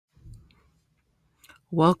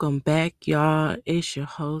Welcome back, y'all. It's your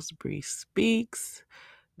host, Bree Speaks.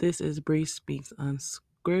 This is Bree Speaks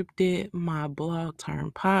Unscripted, my blog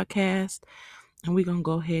turned podcast. And we're going to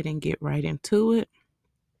go ahead and get right into it.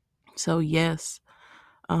 So, yes,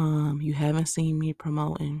 you haven't seen me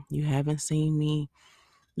promoting. You haven't seen me,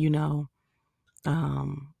 you know,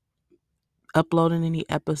 um, uploading any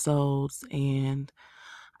episodes. And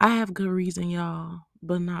I have good reason, y'all,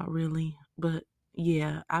 but not really. But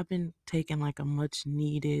yeah, I've been taking like a much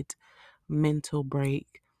needed mental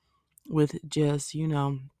break with just,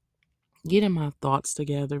 getting my thoughts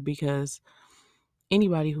together because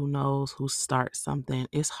anybody who knows who starts something,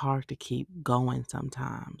 it's hard to keep going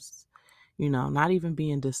sometimes. Not even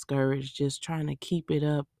being discouraged, just trying to keep it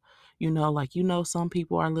up. Some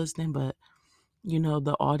people are listening, but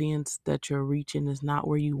the audience that you're reaching is not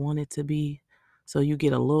where you want it to be. So you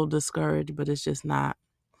get a little discouraged, but it's just not,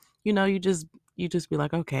 you just be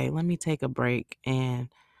like, okay, let me take a break and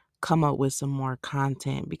come up with some more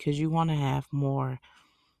content because you want to have more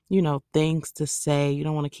things to say. You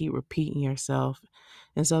don't want to keep repeating yourself.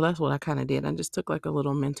 And so that's what I kind of did. I just took like a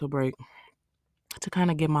little mental break to kind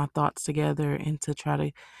of get my thoughts together and to try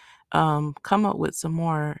to come up with some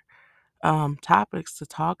more topics to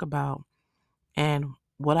talk about. And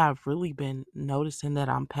what I've really been noticing that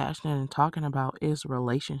I'm passionate and talking about is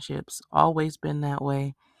relationships. Always been that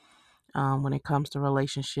way when it comes to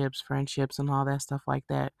relationships, friendships, and all that stuff like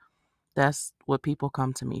that. That's what people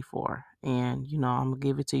come to me for. And, I'm going to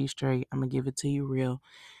give it to you straight. I'm going to give it to you real.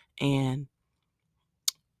 And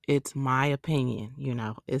it's my opinion,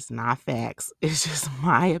 it's not facts. It's just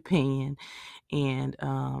my opinion. And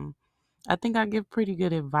I think I give pretty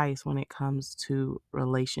good advice when it comes to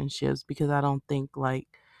relationships because I don't think like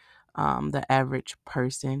the average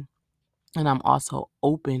person. And I'm also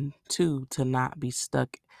open to not be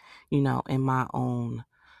stuck, in my own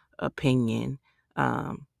opinion.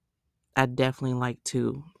 Um, I definitely like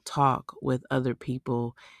to talk with other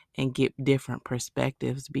people and get different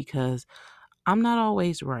perspectives because I'm not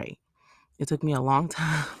always right. It took me a long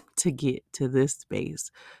time to get to this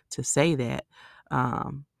space to say that.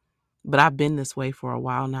 Um, but I've been this way for a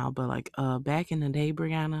while now. But like back in the day,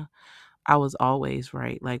 Brianna, I was always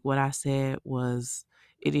right. Like what I said was,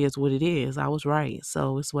 it is what it is. I was right.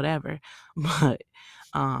 So it's whatever. But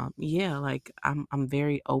yeah, like I'm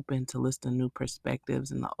very open to listen to new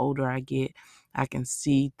perspectives. And the older I get, I can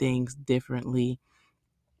see things differently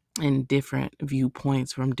and different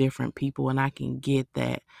viewpoints from different people. And I can get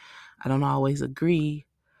that. I don't always agree,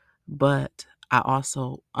 but I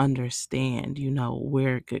also understand,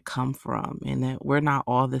 where it could come from and that we're not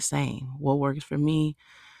all the same. What works for me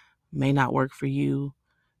may not work for you,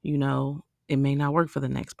 it may not work for the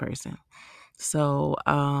next person. So,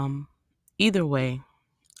 either way,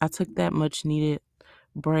 I took that much needed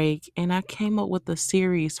break and I came up with a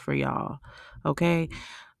series for y'all. Okay.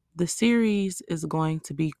 The series is going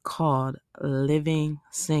to be called Living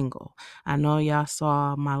Single. I know y'all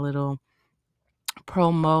saw my little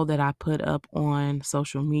promo that I put up on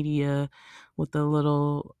social media with the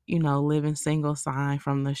little, living single sign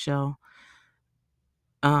from the show.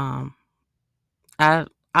 Um, I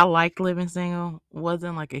I liked Living Single.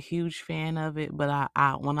 Wasn't like a huge fan of it, but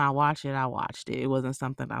I when I watched it, I watched it. It wasn't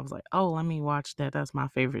something I was like, oh, let me watch that. That's my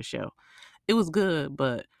favorite show. It was good,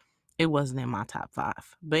 but it wasn't in my top 5.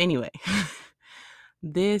 But anyway,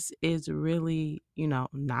 this is really,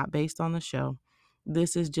 not based on the show.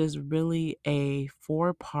 This is just really a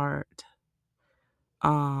 4-part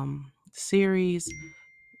series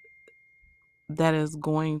that is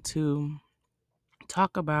going to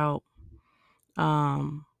talk about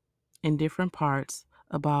um in different parts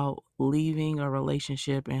about leaving a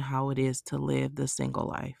relationship and how it is to live the single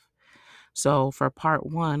life. So for part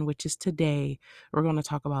 1, which is today, we're going to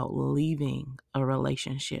talk about leaving a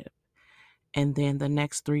relationship. And then the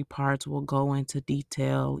next 3 parts will go into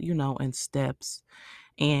detail, and steps.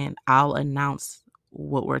 And I'll announce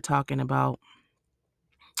what we're talking about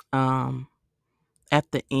um at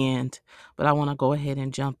the end, but I want to go ahead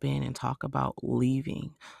and jump in and talk about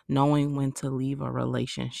leaving, knowing when to leave a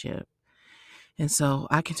relationship. And so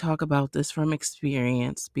I can talk about this from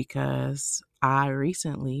experience because I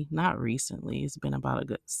recently, not recently, it's been about a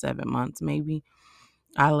good 7 months maybe,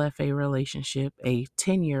 I left a relationship, a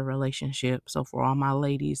 10-year relationship. So for all my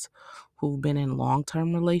ladies who've been in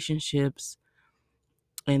long-term relationships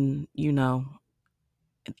and,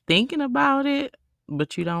 thinking about it,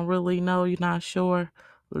 but you don't really know, you're not sure,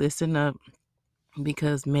 listen up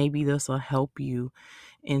because maybe this will help you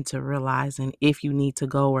into realizing if you need to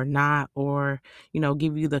go or not, or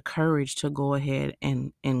give you the courage to go ahead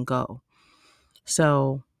and go.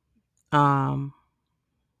 So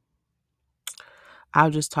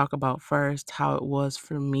I'll just talk about first how it was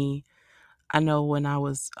for me. I know when I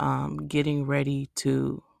was getting ready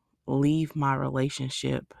to leave my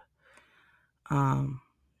relationship, um,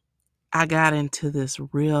 I got into this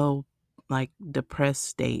real like depressed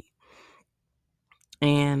state.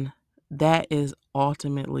 And that is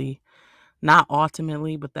ultimately, not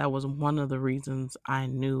ultimately, but that was one of the reasons I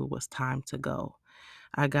knew it was time to go.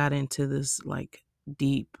 I got into this like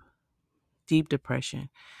deep, deep depression,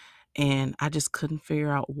 and I just couldn't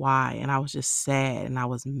figure out why. And I was just sad and I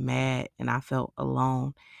was mad and I felt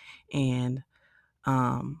alone. And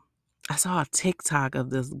um, I saw a TikTok of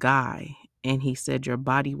this guy, and he said, your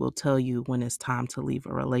body will tell you when it's time to leave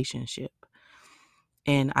a relationship.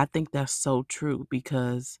 And I think that's so true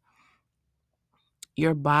because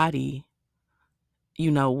your body,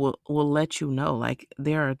 will let you know. Like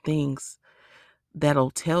there are things that'll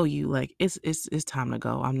tell you like it's time to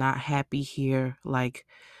go. I'm not happy here. Like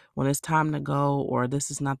when it's time to go or this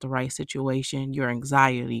is not the right situation, your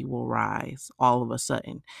anxiety will rise all of a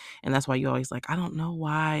sudden. And that's why you always like, I don't know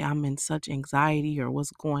why I'm in such anxiety or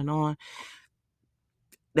what's going on.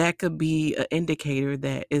 That could be an indicator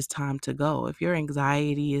that it's time to go. If your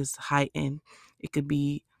anxiety is heightened, it could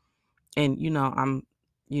be, and I'm,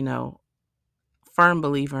 you know, firm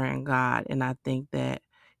believer in God, and I think that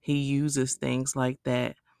he uses things like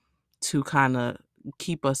that to kind of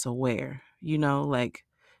keep us aware, like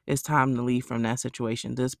it's time to leave from that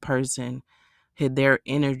situation. This person, their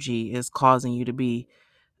energy is causing you to be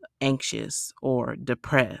anxious or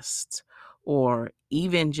depressed, or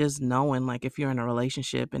even just knowing like if you're in a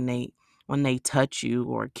relationship and when they touch you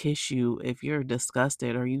or kiss you, if you're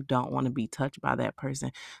disgusted or you don't want to be touched by that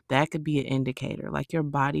person, that could be an indicator. Like your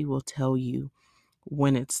body will tell you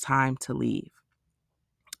when it's time to leave.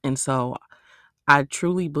 And so I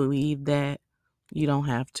truly believe that you don't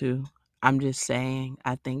have to. I'm just saying,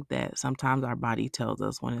 I think that sometimes our body tells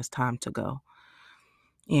us when it's time to go.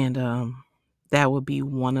 And that would be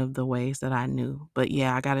one of the ways that I knew. But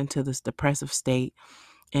yeah, I got into this depressive state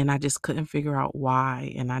and I just couldn't figure out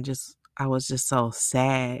why. And I was just so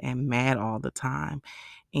sad and mad all the time.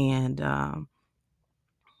 And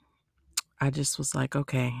I just was like,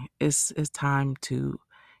 okay, it's time to,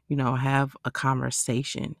 have a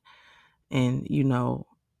conversation and,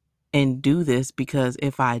 and do this, because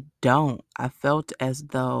if I don't, I felt as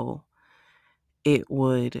though it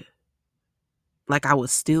would, like I would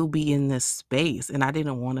still be in this space and I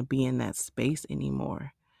didn't want to be in that space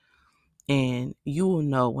anymore. And you will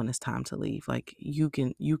know when it's time to leave. Like you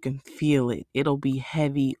can feel it. It'll be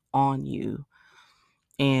heavy on you.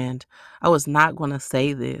 And I was not going to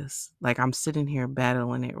say this. Like I'm sitting here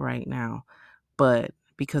battling it right now, but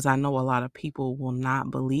because I know a lot of people will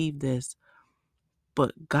not believe this,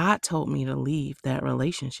 but God told me to leave that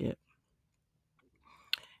relationship.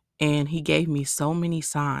 And he gave me so many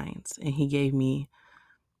signs, and he gave me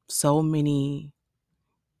so many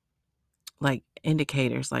like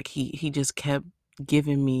indicators. Like he just kept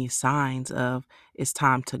giving me signs of it's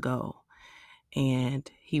time to go. And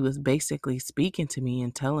he was basically speaking to me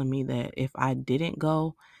and telling me that if I didn't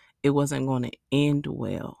go, it wasn't going to end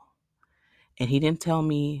well. And he didn't tell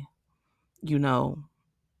me, you know,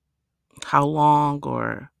 how long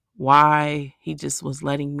or why. He just was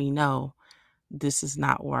letting me know this is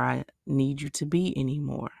not where I need you to be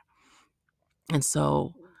anymore. And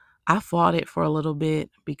so I fought it for a little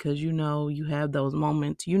bit because, you have those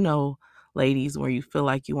moments, ladies, where you feel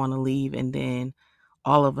like you want to leave and then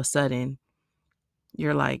all of a sudden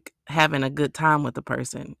you're like having a good time with the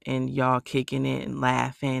person and y'all kicking it and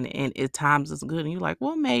laughing and at times it's good and you're like,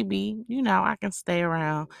 well, maybe, I can stay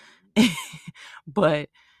around. But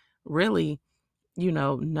really,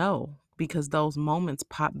 no, because those moments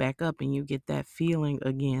pop back up and you get that feeling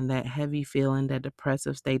again, that heavy feeling, that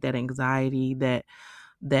depressive state, that anxiety,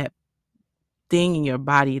 that thing in your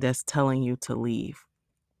body that's telling you to leave.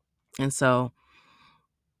 And so,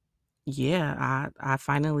 yeah, I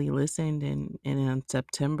finally listened, and in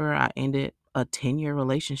September I ended a 10-year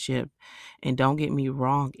relationship. And don't get me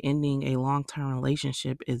wrong, ending a long-term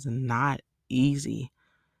relationship is not easy.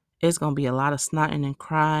 It's going to be a lot of snotting and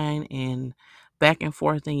crying and back and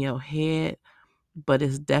forth in your head, but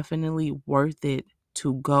it's definitely worth it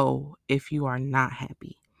to go if you are not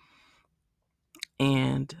happy.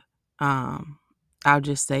 And I'll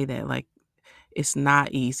just say that, like, it's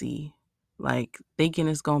not easy. Like thinking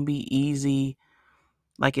it's going to be easy,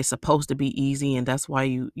 like it's supposed to be easy. And that's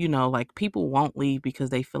why like people won't leave because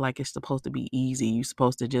they feel like it's supposed to be easy. You're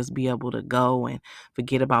supposed to just be able to go and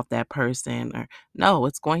forget about that person. Or no,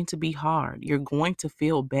 it's going to be hard. You're going to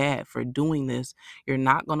feel bad for doing this. You're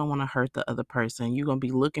not going to want to hurt the other person. You're going to be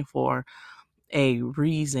looking for a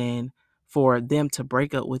reason for them to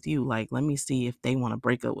break up with you. Like, let me see if they want to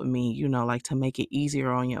break up with me, like to make it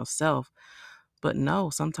easier on yourself. But no,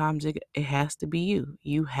 sometimes it has to be you.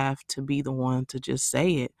 You have to be the one to just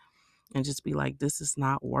say it and just be like, this is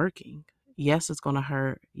not working. Yes, it's going to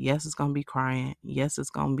hurt. Yes, it's going to be crying. Yes, it's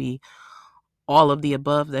going to be all of the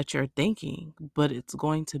above that you're thinking, but it's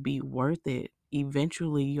going to be worth it.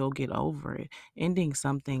 Eventually, you'll get over it. Ending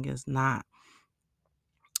something is not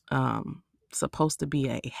um, supposed to be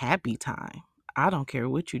a happy time. I don't care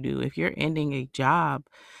what you do. If you're ending a job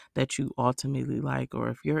that you ultimately like, or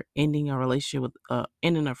if you're ending a relationship with,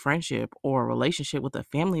 ending a friendship or a relationship with a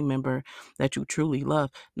family member that you truly love,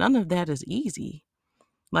 none of that is easy.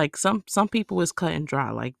 Like some people is cut and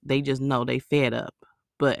dry. Like they just know they fed up.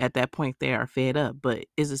 But at that point they are fed up. But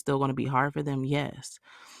is it still going to be hard for them? Yes.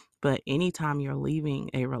 But anytime you're leaving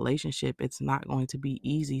a relationship, it's not going to be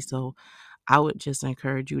easy. So I would just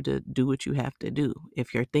encourage you to do what you have to do.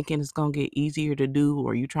 If you're thinking it's going to get easier to do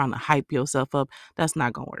or you're trying to hype yourself up, that's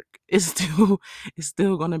not going to work. It's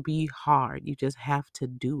still going to be hard. You just have to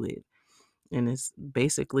do it. And it's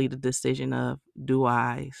basically the decision of, do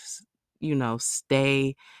I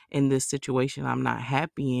stay in this situation I'm not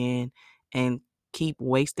happy in and keep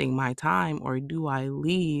wasting my time, or do I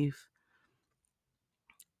leave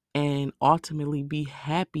and ultimately be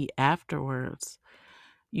happy afterwards?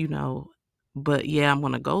 you know but yeah, I'm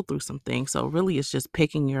going to go through some things. So really it's just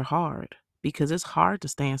picking your heart, because it's hard to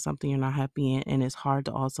stay in something you're not happy in, and it's hard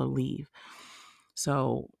to also leave.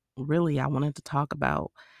 So really I wanted to talk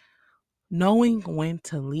about knowing when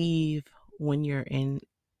to leave when you're in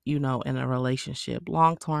a relationship,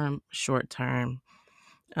 long term, short term.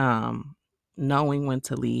 Knowing when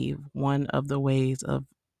to leave, one of the ways of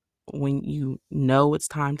when you know it's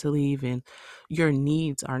time to leave and your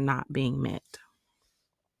needs are not being met.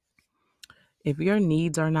 If your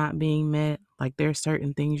needs are not being met, like there's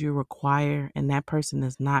certain things you require and that person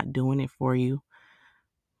is not doing it for you,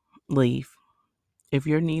 leave. If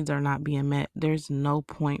your needs are not being met, there's no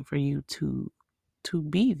point for you to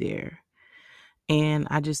be there. And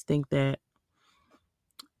I just think that,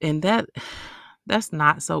 and that's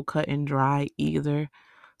not so cut and dry either.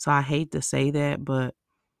 So I hate to say that, but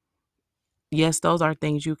yes, those are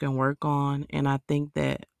things you can work on. And I think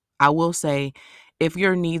that I will say, if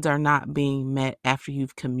your needs are not being met after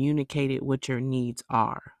you've communicated what your needs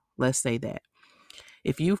are, let's say that.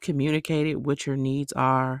 If you've communicated what your needs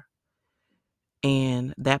are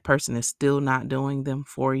and that person is still not doing them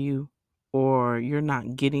for you, or you're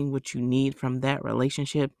not getting what you need from that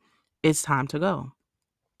relationship, it's time to go.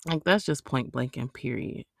 Like, that's just point blank and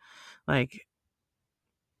period. Like,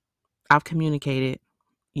 I've communicated,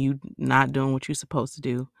 you not doing what you're supposed to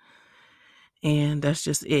do, and that's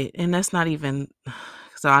just it. And that's not even,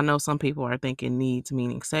 so I know some people are thinking needs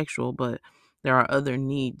meaning sexual, but there are other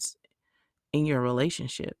needs in your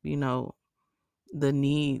relationship. The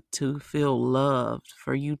need to feel loved,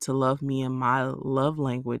 for you to love me in my love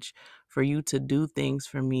language, for you to do things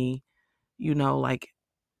for me, like,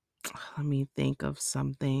 let me think of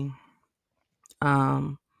something.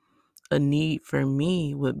 Um, a need for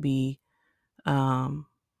me would be um,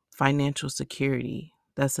 financial security.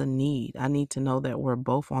 That's a need. I need to know that we're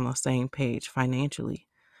both on the same page financially.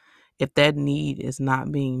 If that need is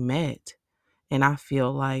not being met and I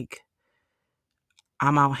feel like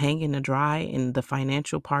I'm out hanging to dry and the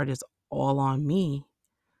financial part is all on me,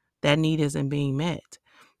 that need isn't being met.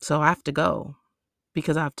 So I have to go,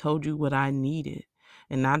 because I've told you what I needed.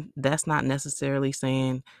 And that's not necessarily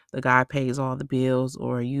saying the guy pays all the bills,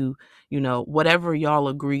 or whatever y'all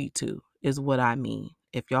agreed to is what I mean.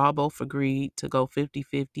 If y'all both agreed to go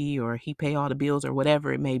 50-50, or he pay all the bills, or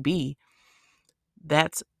whatever it may be,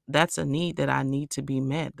 that's a need that I need to be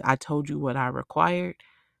met. I told you what I required.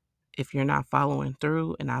 If you're not following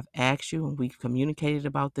through, and I've asked you and we've communicated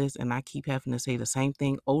about this, and I keep having to say the same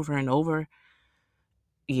thing over and over,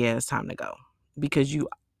 yeah, it's time to go. Because you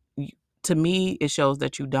to me, it shows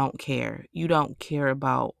that you don't care. You don't care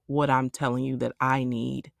about what I'm telling you that I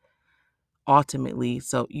need ultimately.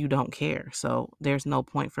 So you don't care. So there's no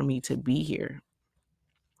point for me to be here.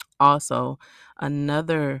 Also,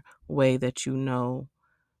 another way that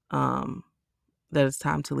um, that it's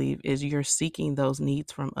time to leave is you're seeking those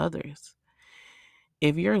needs from others.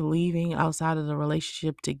 If you're leaving outside of the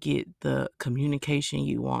relationship to get the communication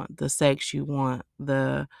you want, the sex you want,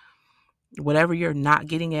 the whatever you're not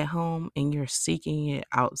getting at home, and you're seeking it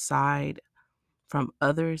outside from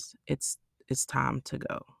others, it's time to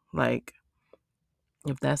go. Like,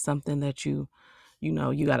 if that's something that you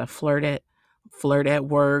got to flirt at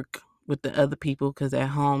work with the other people, because at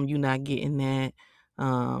home you're not getting that.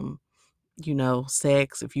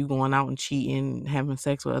 sex, if you going out and cheating, having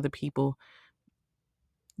sex with other people,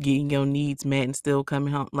 getting your needs met and still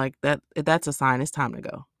coming home, like that's a sign it's time to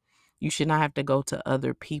go. You should not have to go to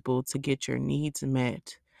other people to get your needs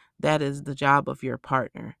met. That is the job of your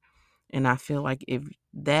partner. And I feel like if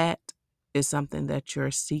that is something that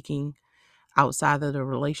you're seeking outside of the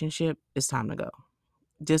relationship, it's time to go.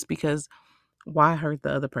 Just because why hurt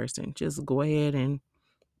the other person? Just go ahead and,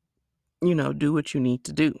 do what you need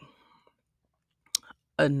to do.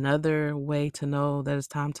 Another way to know that it's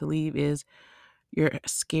time to leave is you're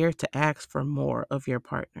scared to ask for more of your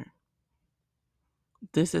partner.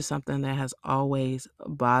 This is something that has always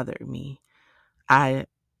bothered me.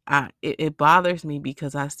 It bothers me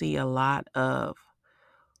because I see a lot of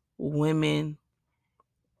women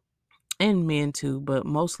and men too, but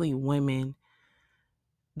mostly women.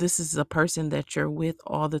 This is a person that you're with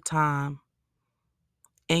all the time,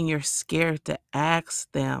 and you're scared to ask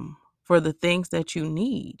them for the things that you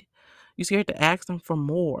need. You're scared to ask them for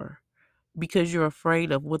more because you're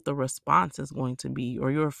afraid of what the response is going to be, or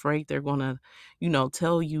you're afraid they're going to,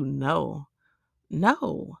 tell you no.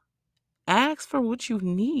 No. Ask for what you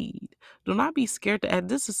need. Do not be scared to ask.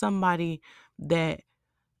 This is somebody that,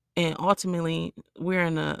 and ultimately, we're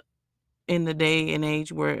in the day and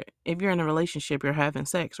age where if you're in a relationship, you're having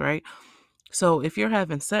sex, right? So if you're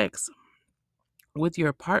having sex with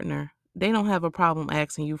your partner, they don't have a problem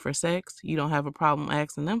asking you for sex. You don't have a problem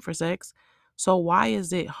asking them for sex. So why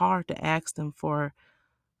is it hard to ask them for,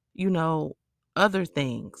 you know, other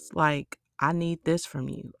things? Like, I need this from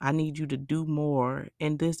you. I need you to do more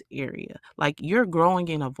in this area. Like, you're growing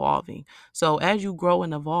and evolving. So as you grow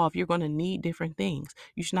and evolve, you're going to need different things.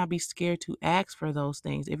 You should not be scared to ask for those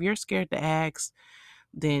things. If you're scared to ask,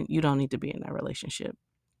 then you don't need to be in that relationship.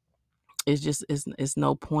 It's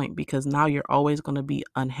no point, because now you're always going to be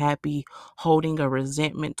unhappy, holding a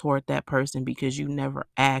resentment toward that person because you never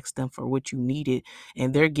asked them for what you needed,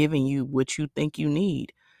 and they're giving you what you think you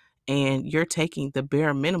need, and you're taking the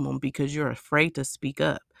bare minimum because you're afraid to speak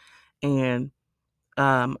up. And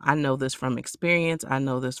I know this from experience. I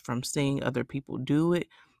know this from seeing other people do it,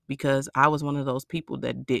 because I was one of those people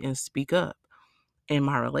that didn't speak up in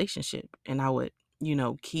my relationship, and I would,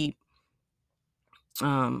 keep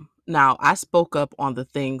now I spoke up on the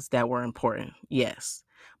things that were important, yes.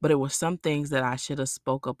 But it was some things that I should have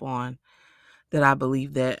spoke up on that I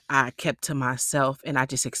believe that I kept to myself, and I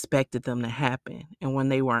just expected them to happen. And when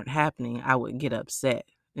they weren't happening, I would get upset.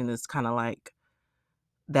 And it's kind of like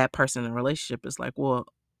that person in a relationship is like, well,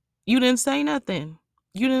 you didn't say nothing.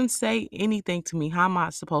 You didn't say anything to me. How am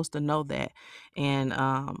I supposed to know that? And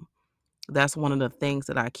that's one of the things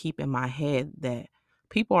that I keep in my head, that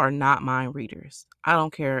people are not mind readers. I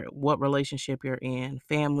don't care what relationship you're in,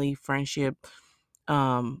 family, friendship,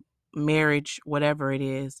 um, marriage, whatever it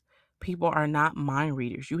is. People are not mind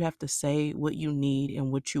readers. You have to say what you need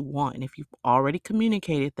and what you want. And if you've already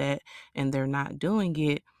communicated that and they're not doing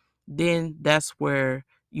it, then that's where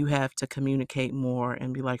you have to communicate more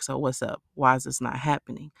and be like, so what's up? Why is this not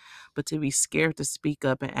happening? But to be scared to speak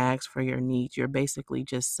up and ask for your needs, you're basically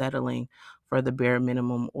just settling for the bare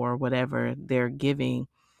minimum or whatever they're giving,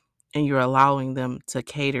 and you're allowing them to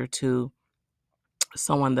cater to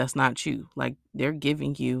someone that's not you. Like, they're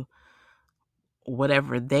giving you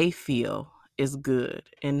whatever they feel is good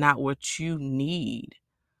and not what you need.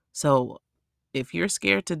 So if you're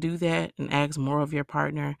scared to do that and ask more of your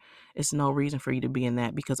partner, it's no reason for you to be in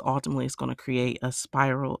that, because ultimately it's going to create a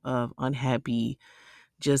spiral of unhappy,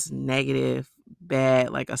 just negative, bad,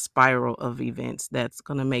 like a spiral of events that's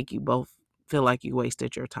going to make you both feel like you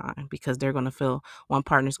wasted your time, because they're going to feel, one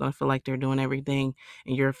partner's going to feel like they're doing everything,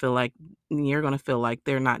 and you're going to feel like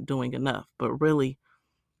they're not doing enough. But really,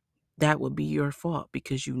 that would be your fault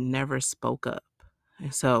because you never spoke up.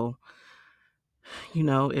 And so,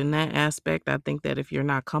 in that aspect, I think that if you're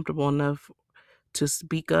not comfortable enough to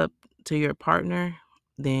speak up to your partner,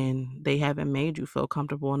 then they haven't made you feel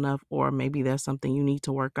comfortable enough, or maybe that's something you need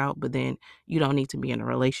to work out, but then you don't need to be in a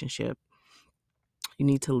relationship. You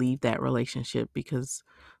need to leave that relationship because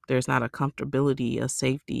there's not a comfortability, a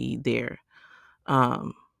safety there.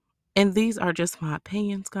 Um, and these are just my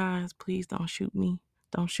opinions, guys. Please don't shoot me.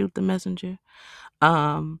 Don't shoot the messenger.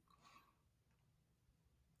 Um,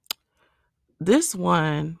 this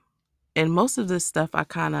one, and most of this stuff I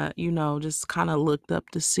kind of, just kind of looked up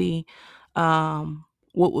to see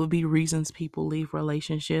what would be reasons people leave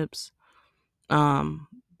relationships. Um,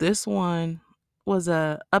 this one was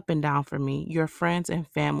a up and down for me. Your friends and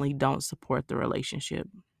family don't support the relationship.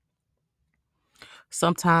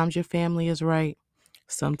 Sometimes your family is right.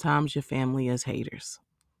 Sometimes your family is haters,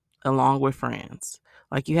 along with friends.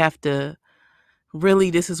 Like, you have to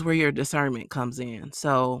really, this is where your discernment comes in.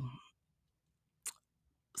 So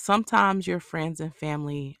sometimes your friends and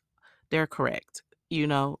family, they're correct. You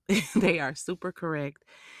know, they are super correct.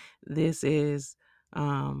 This is,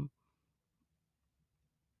 um,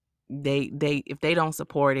 they if they don't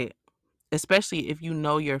support it, especially if you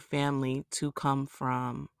know your family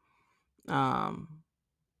um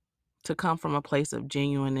to come from a place of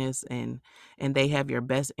genuineness, and they have your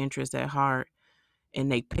best interest at heart, and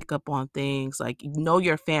they pick up on things, like, know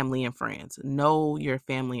your family and friends. Know your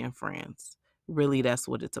family and friends. Really, that's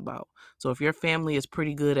what it's about. So if your family is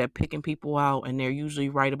pretty good at picking people out and they're usually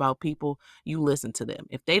right about people, you listen to them.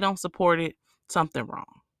 If they don't support it, something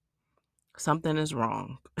wrong. Something is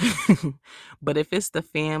wrong. But if it's the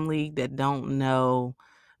family that don't know,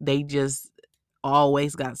 they just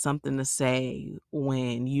always got something to say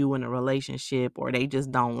when you in a relationship, or they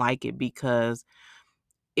just don't like it because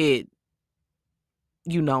it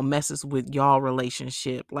messes with y'all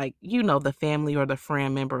relationship. Like, the family or the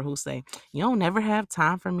friend member who say, you don't never have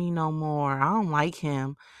time for me no more. I don't like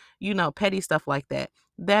him. Petty stuff like that.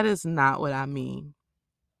 That is not what I mean.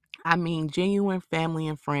 I mean genuine family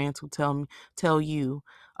and friends who tell you,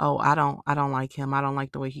 oh, I don't like him. I don't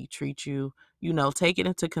like the way he treats you. Take it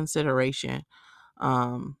into consideration.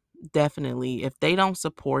 Definitely. If they don't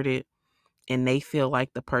support it and they feel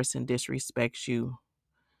like the person disrespects you,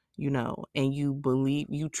 and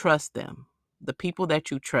you trust them. The people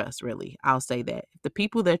that you trust, really, I'll say that. If the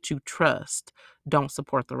people that you trust don't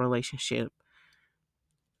support the relationship,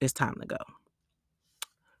 it's time to go.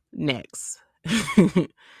 Next.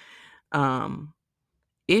 um,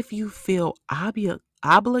 if you feel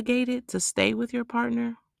obligated to stay with your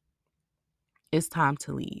partner, it's time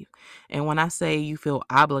to leave. And when I say you feel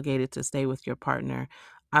obligated to stay with your partner,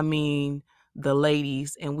 I mean the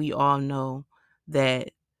ladies, and we all know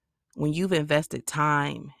that when you've invested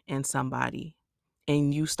time in somebody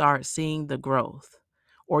and you start seeing the growth,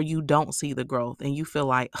 or you don't see the growth and you feel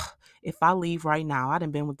like, "Ugh, if I leave right now, I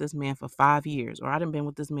done been with this man for 5 years, or I done been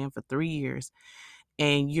with this man for 3 years,"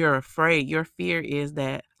 and you're afraid, your fear is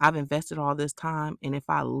that I've invested all this time, and if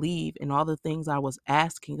I leave and all the things I was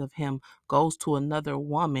asking of him goes to another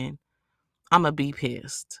woman, I'm going to be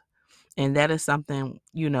pissed. And that is something,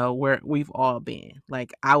 where we've all been.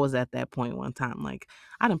 Like, I was at that point one time. Like,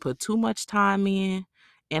 I didn't put too much time in,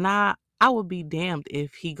 and I would be damned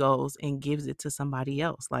if he goes and gives it to somebody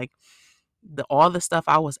else. Like, all the stuff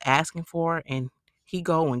I was asking for, and he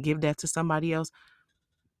go and give that to somebody else.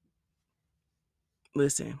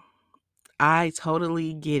 Listen, I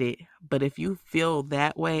totally get it. But if you feel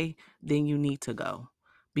that way, then you need to go.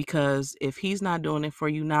 Because if he's not doing it for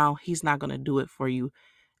you now, he's not going to do it for you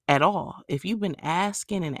at all. If you've been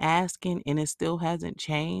asking and asking and it still hasn't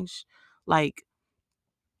changed, like,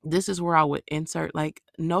 this is where I would insert, like,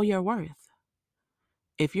 know your worth.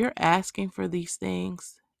 If you're asking for these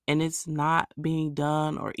things and it's not being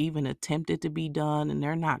done or even attempted to be done, and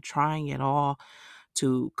they're not trying at all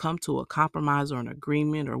to come to a compromise or an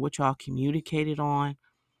agreement or what y'all communicated on,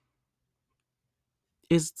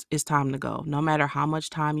 it's time to go. No matter how much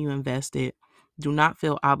time you invested, do not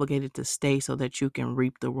feel obligated to stay so that you can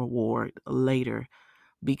reap the reward later,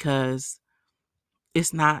 because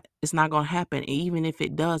it's not going to happen. Even if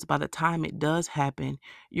it does, by the time it does happen,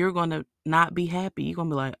 you're going to not be happy. You're going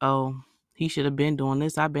to be like, oh, he should have been doing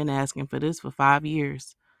this. I've been asking for this for 5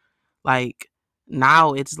 years. Like,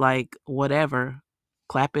 now it's like, whatever,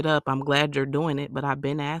 clap it up. I'm glad you're doing it, but I've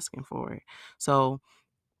been asking for it. So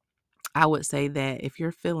I would say that if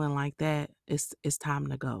you're feeling like that, it's time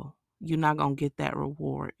to go. You're not going to get that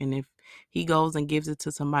reward. And if he goes and gives it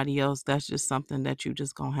to somebody else, that's just something that you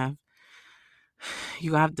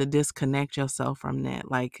have to disconnect yourself from that.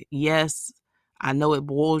 Like, yes, I know it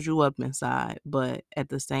boils you up inside, but at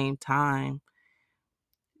the same time,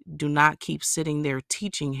 do not keep sitting there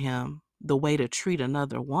teaching him the way to treat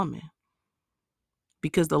another woman.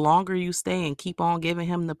 Because the longer you stay and keep on giving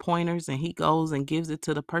him the pointers, and he goes and gives it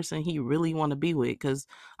to the person he really want to be with, because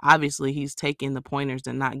obviously he's taking the pointers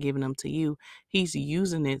and not giving them to you. He's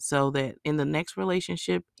using it so that in the next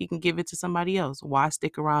relationship, he can give it to somebody else. Why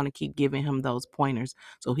stick around and keep giving him those pointers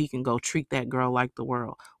so he can go treat that girl like the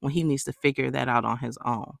world, when he needs to figure that out on his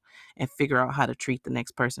own and figure out how to treat the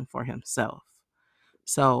next person for himself?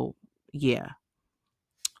 So, yeah.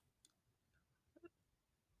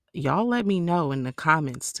 Y'all let me know in the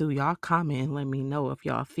comments too. Y'all comment and let me know if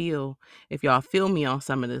y'all feel me on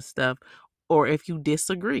some of this stuff, or if you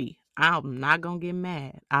disagree. I'm not gonna get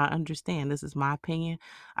mad. I understand, this is my opinion.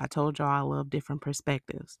 I told y'all I love different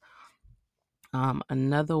perspectives.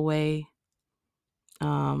 Another way,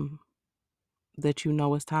 um that you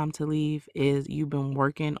know it's time to leave is you've been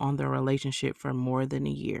working on the relationship for more than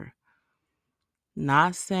a year.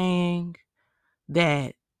 Not saying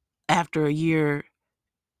that after a year,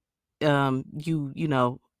 you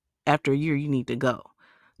know, after a year you need to go.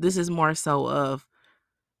 This is more so of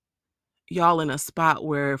y'all in a spot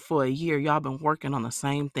where for a year y'all been working on the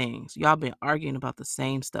same things. Y'all been arguing about the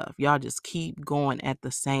same stuff. Y'all just keep going at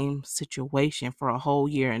the same situation for a whole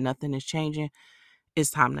year and nothing is changing.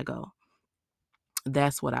 It's time to go.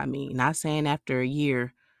 That's what I mean. Not saying after a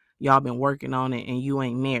year y'all been working on it and you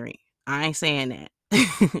ain't married. I ain't saying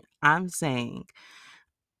that. I'm saying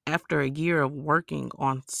after a year of working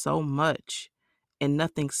on so much and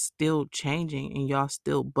nothing's still changing and y'all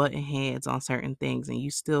still butting heads on certain things and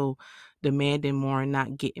you still demanding more and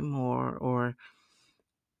not getting more or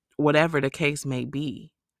whatever the case may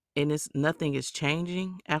be, and it's nothing is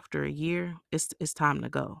changing after a year, it's time to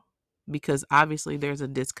go. Because obviously there's a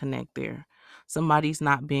disconnect there. Somebody's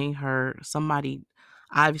not being heard. Somebody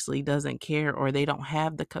obviously doesn't care or they don't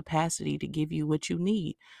have the capacity to give you what you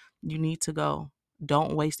need. You need to go.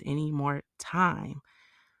 Don't waste any more time.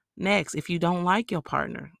 Next, if you don't like your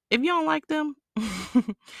partner, if you don't like them,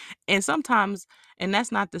 and sometimes, and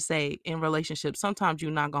that's not to say in relationships, sometimes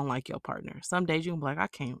you're not gonna like your partner. Some days you can be like, I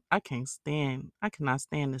cannot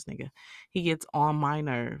stand this nigga. He gets on my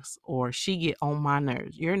nerves, or she get on my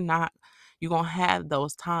nerves. You're gonna have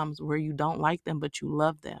those times where you don't like them, but you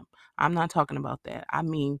love them. I'm not talking about that. I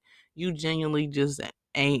mean, you genuinely just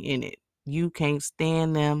ain't in it. You can't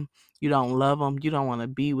stand them. You don't love them. You don't want to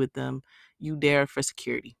be with them. You there for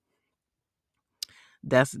security.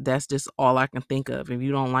 That's just all I can think of. If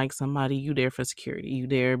you don't like somebody, you there for security. You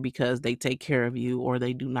there because they take care of you or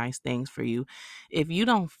they do nice things for you. If you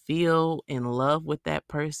don't feel in love with that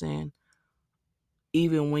person,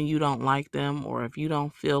 even when you don't like them, or if you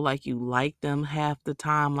don't feel like you like them half the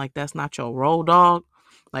time, like that's not your road dog,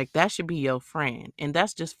 like that should be your friend. And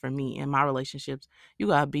that's just for me in my relationships. You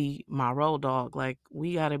gotta be my road dog. Like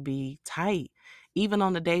we gotta be tight. Even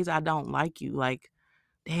on the days I don't like you, like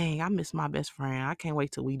dang, I miss my best friend. I can't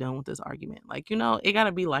wait till we done with this argument. Like, it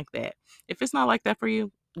gotta be like that. If it's not like that for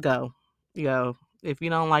you, go. Go. If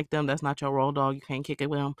you don't like them, that's not your road dog. You can't kick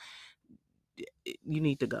it with them. You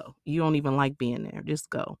need to go. You don't even like being there.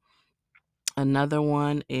 Just go. Another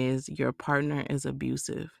one is your partner is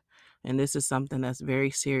abusive. And this is something that's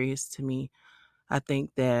very serious to me. I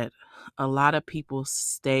think that a lot of people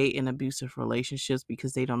stay in abusive relationships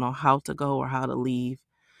because they don't know how to go or how to leave.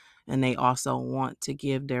 And they also want to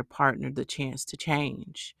give their partner the chance to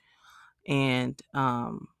change. And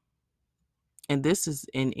this is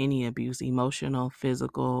in any abuse, emotional,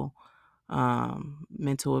 physical,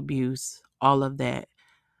 mental abuse, all of that.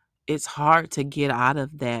 It's hard to get out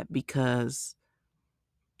of that because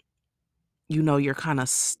you're kind of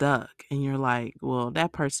stuck and you're like, well,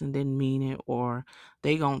 that person didn't mean it, or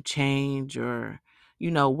they gonna change, or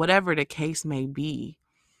whatever the case may be.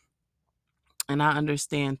 And I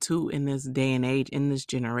understand too, in this day and age, in this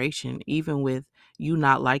generation, even with you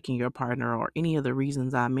not liking your partner or any of the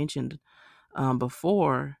reasons I mentioned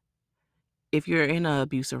before, if you're in an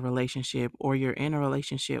abusive relationship or you're in a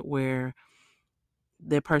relationship where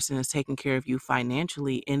the person is taking care of you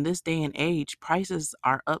financially, in this day and age, prices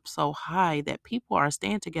are up so high that people are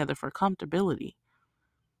staying together for comfortability.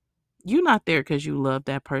 You're not there because you love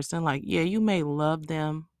that person. Like, yeah, you may love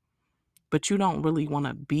them, but you don't really want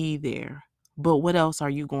to be there. But what else are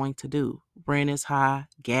you going to do? Rent is high,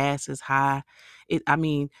 gas is high. I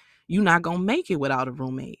mean, you're not going to make it without a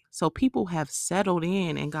roommate. So people have settled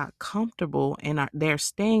in and got comfortable and they're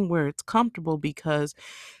staying where it's comfortable because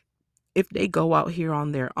if they go out here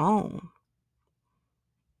on their own,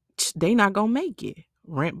 they not gonna make it.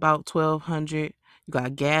 Rent about $1,200. You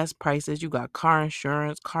got gas prices, you got car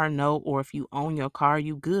insurance, car note, or if you own your car,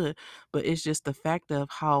 you good. But it's just the fact of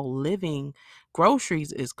how living,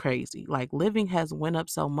 groceries is crazy. Like living has went up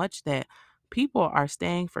so much that people are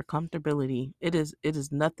staying for comfortability. It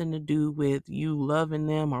is nothing to do with you loving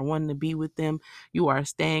them or wanting to be with them. You are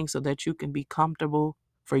staying so that you can be comfortable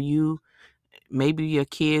for you, maybe your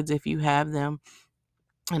kids if you have them.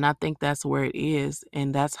 And I think that's where it is.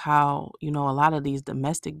 And that's how, a lot of these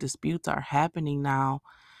domestic disputes are happening now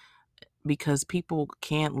because people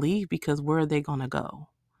can't leave because where are they going to go?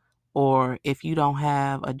 Or if you don't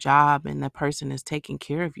have a job and the person is taking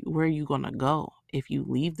care of you, where are you going to go if you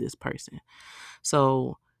leave this person?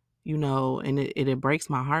 So, and it breaks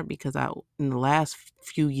my heart because in the last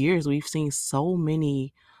few years, we've seen so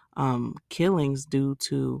many killings due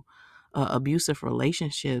to abusive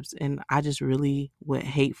relationships. And I just really would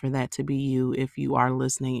hate for that to be you if you are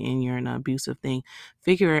listening and you're in an abusive thing.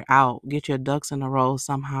 Figure it out. Get your ducks in a row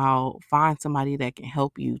somehow. Find somebody that can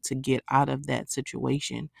help you to get out of that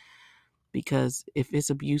situation. Because if it's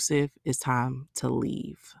abusive, it's time to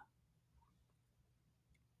leave.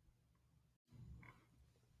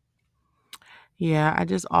 Yeah, I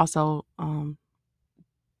just also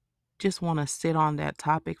just want to sit on that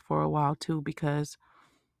topic for a while too, because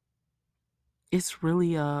it's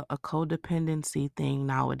really a codependency thing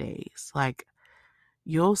nowadays. Like,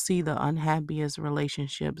 you'll see the unhappiest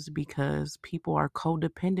relationships because people are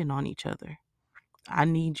codependent on each other. I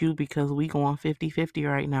need you because we going 50-50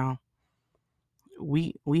 right now.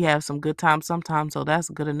 We have some good times sometimes, so that's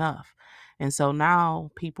good enough. And so now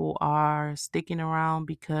people are sticking around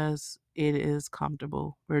because it is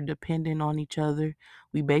comfortable. We're dependent on each other.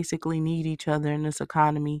 We basically need each other in this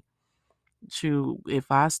economy.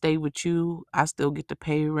 If I stay with you, I still get to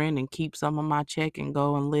pay rent and keep some of my check and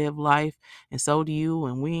go and live life. And so do you.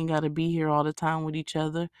 And we ain't got to be here all the time with each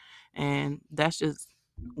other. And that's just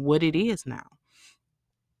what it is now.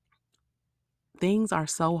 Things are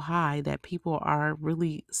so high that people are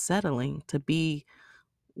really settling to be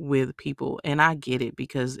with people. And I get it,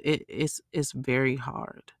 because it's very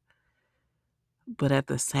hard. But at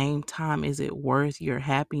the same time, is it worth your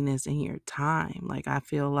happiness and your time? Like, I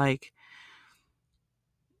feel like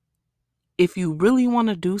if you really want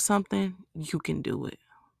to do something, you can do it.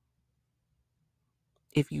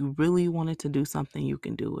 If you really wanted to do something, you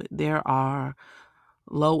can do it. There are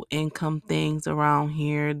low income things around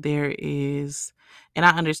here. There is, and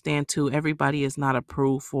I understand too, everybody is not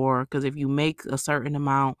approved for, because if you make a certain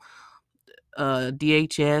amount,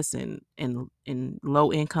 DHS and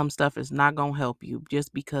low income stuff is not going to help you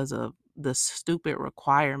just because of the stupid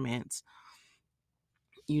requirements,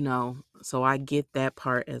 So I get that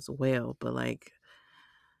part as well. But like,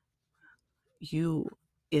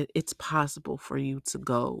 it's possible for you to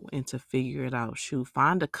go and to figure it out.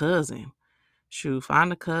 Find a cousin.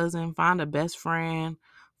 Find a cousin, find a best friend,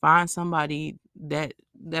 find somebody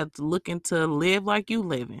that's looking to live like you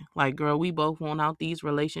living. Like, girl, we both want out these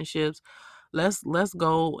relationships. Let's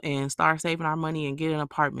go and start saving our money and get an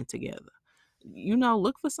apartment together.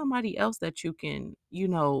 Look for somebody else that you can,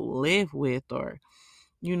 live with, or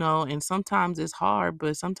and sometimes it's hard,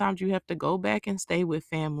 but sometimes you have to go back and stay with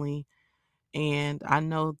family. And I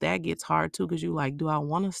know that gets hard too, because you like, do I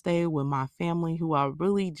want to stay with my family who I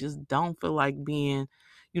really just don't feel like being,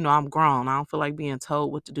 I'm grown. I don't feel like being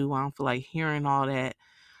told what to do. I don't feel like hearing all that,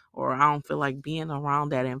 or I don't feel like being around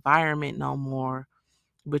that environment no more.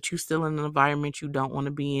 But you still in an environment you don't want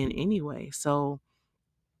to be in anyway. So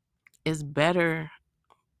it's better,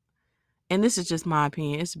 and this is just my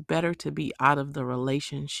opinion, it's better to be out of the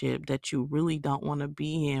relationship that you really don't want to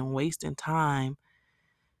be in, wasting time.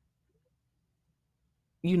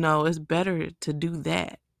 It's better to do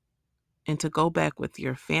that and to go back with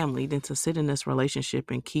your family than to sit in this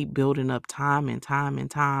relationship and keep building up time and time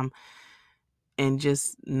and time, and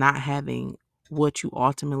just not having what you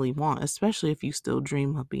ultimately want, especially if you still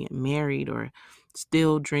dream of being married or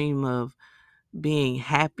still dream of being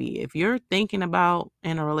happy. If you're thinking about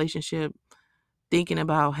in a relationship, thinking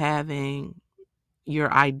about having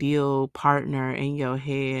your ideal partner in your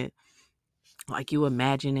head, like you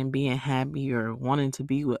imagining being happy or wanting to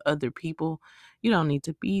be with other people, you don't need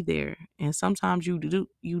to be there. And sometimes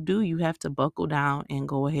you have to buckle down and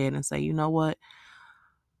go ahead and say, you know what,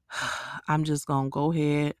 I'm just gonna go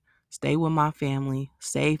ahead, stay with my family,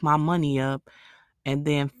 save my money up, and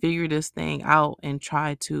then figure this thing out and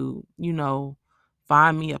try to,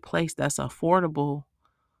 find me a place that's affordable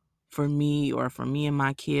for me, or for me and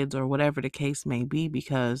my kids, or whatever the case may be.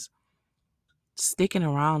 Because sticking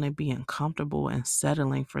around and being comfortable and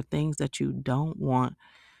settling for things that you don't want,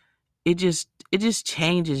 it just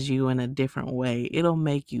changes you in a different way. It'll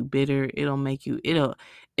make you bitter.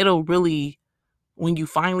 It'll really, when you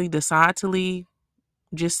finally decide to leave,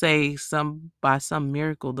 just say by some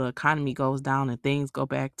miracle the economy goes down and things go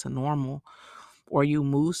back to normal, or you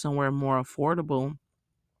move somewhere more affordable.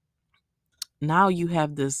 Now you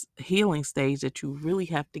have this healing stage that you really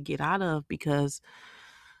have to get out of, because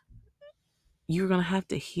you're going to have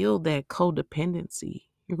to heal that codependency.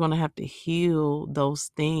 You're going to have to heal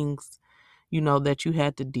those things, that you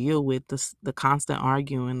had to deal with, the constant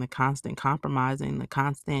arguing, the constant compromising, the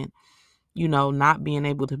constant, not being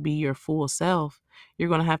able to be your full self. You're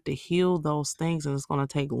going to have to heal those things, and it's going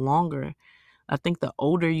to take longer. I think the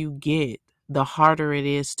older you get, the harder it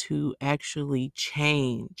is to actually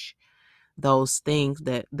change those things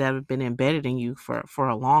that have been embedded in you for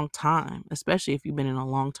a long time, especially if you've been in a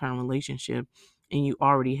long-term relationship and you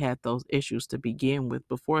already had those issues to begin with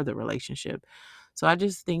before the relationship. So I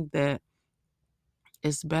just think that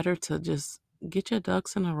it's better to just get your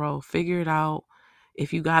ducks in a row, figure it out.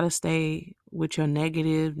 If you got to stay with your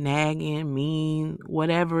negative, nagging, mean,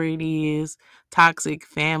 whatever it is, toxic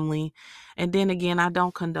family. And then again, I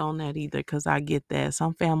don't condone that either, because I get that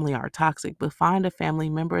some family are toxic, but find a family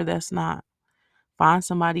member that's not. Find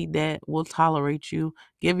somebody that will tolerate you.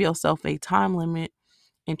 Give yourself a time limit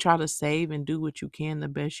and try to save and do what you can the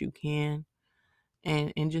best you can,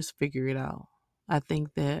 and just figure it out. I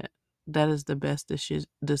think that that is the best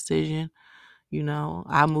decision.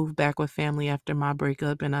 I moved back with family after my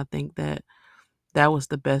breakup, and I think that that was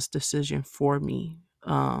the best decision for me,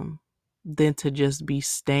 than to just be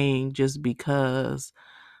staying just because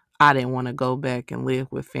I didn't want to go back and live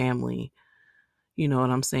with family. You know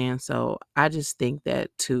what I'm saying? So I just think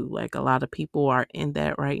that too. Like, a lot of people are in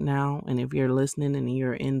that right now. And if you're listening and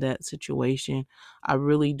you're in that situation, I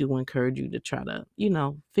really do encourage you to try to,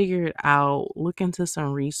 figure it out, look into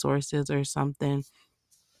some resources or something,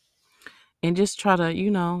 and just try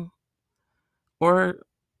to, or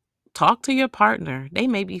talk to your partner. They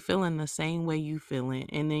may be feeling the same way you feeling.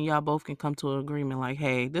 And then y'all both can come to an agreement like,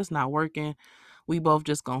 hey, this not working. We both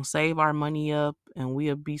just gonna save our money up and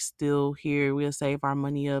we'll be still here. We'll save our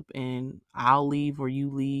money up and I'll leave or you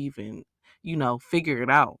leave, and figure it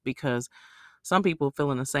out, because some people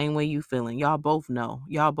feeling the same way you feeling. Y'all both know.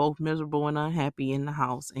 Y'all both miserable and unhappy in the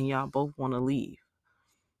house and y'all both want to leave.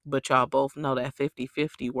 But y'all both know that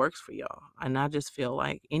 50-50 works for y'all. And I just feel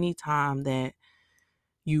like anytime that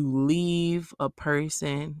you leave a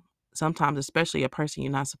person, sometimes especially a person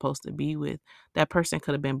you're not supposed to be with, that person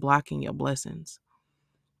could have been blocking your blessings.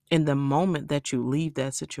 In the moment that you leave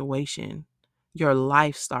that situation, your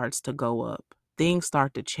life starts to go up. Things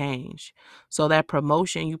start to change. So that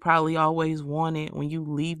promotion you probably always wanted, when you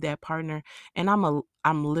leave that partner, and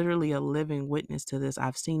I'm literally a living witness to this.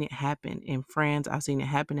 I've seen it happen in friends. I've seen it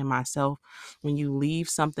happen in myself. When you leave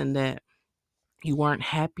something that you weren't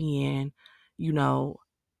happy in, you know,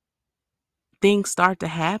 things start to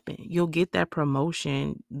happen. You'll get that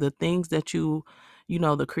promotion, the things that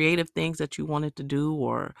the creative things that you wanted to do,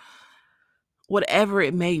 or whatever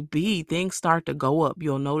it may be, things start to go up.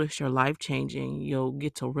 You'll notice your life changing. You'll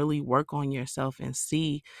get to really work on yourself and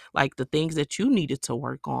see like the things that you needed to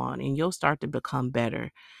work on, and you'll start to become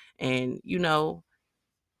better. And,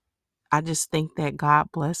 I just think that God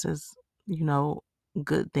blesses, you know,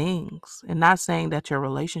 good things. And not saying that your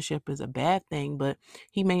relationship is a bad thing, but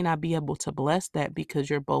he may not be able to bless that because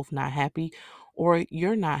you're both not happy, or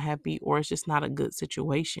you're not happy, or it's just not a good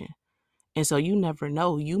situation. And so you never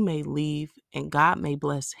know. You may leave and God may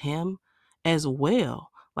bless him as well.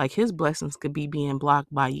 Like, his blessings could be being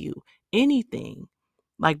blocked by you. Anything.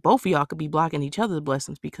 Like, both of y'all could be blocking each other's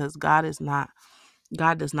blessings, because God does not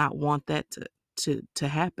want that to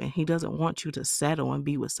happen. He doesn't want you to settle and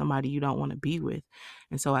be with somebody you don't want to be with.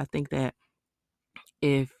 And so I think that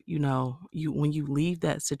if you when you leave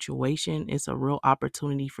that situation, it's a real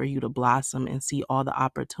opportunity for you to blossom and see all the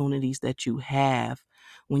opportunities that you have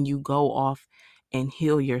when you go off and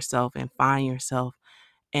heal yourself and find yourself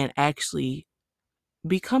and actually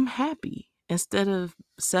become happy instead of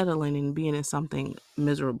settling and being in something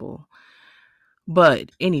miserable. But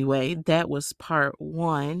anyway, that was part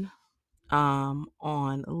 1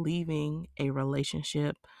 on leaving a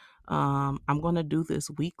relationship. I'm going to do this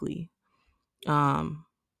weekly.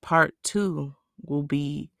 Part 2 will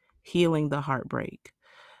be healing the heartbreak.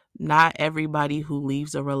 Not everybody who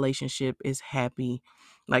leaves a relationship is happy.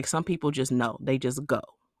 Like, some people just know, they just go.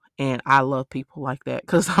 And I love people like that,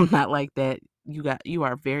 because I'm not like that. You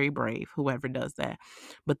are very brave, whoever does that.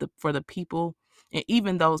 But for the people, and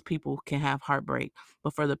even those people can have heartbreak,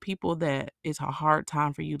 but for the people that it's a hard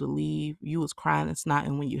time for you to leave, you was crying and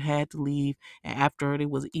snotting when you had to leave, and after it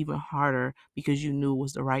was even harder because you knew it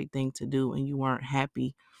was the right thing to do and you weren't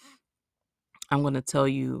happy. I'm going to tell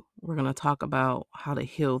you, we're going to talk about how to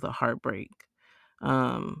heal the heartbreak,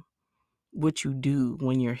 um, what you do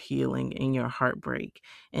when you're healing in your heartbreak.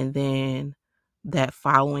 And then that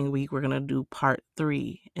following week, we're going to do part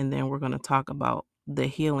 3. And then we're going to talk about the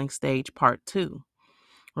healing stage, part 2.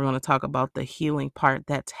 We're going to talk about the healing part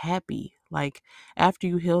that's happy. Like, after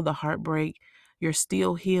you heal the heartbreak, you're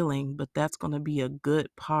still healing, but that's going to be a good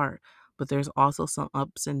part. But there's also some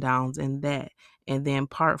ups and downs in that. And then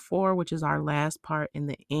part 4, which is our last part in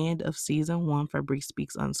the end of season 1 for Bree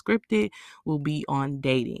Speaks Unscripted, will be on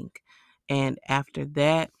dating. And after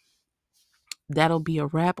that, that'll be a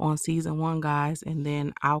wrap on season 1, guys. And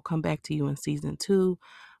then I'll come back to you in season 2,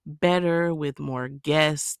 better, with more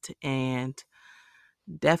guests and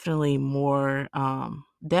definitely more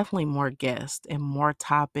definitely more guests and more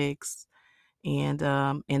topics, and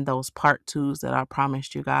in those part twos that I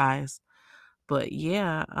promised you guys. But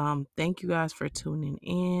yeah, thank you guys for tuning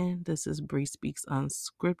in. This is Bree Speaks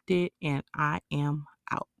Unscripted, and I am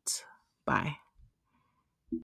out. Bye.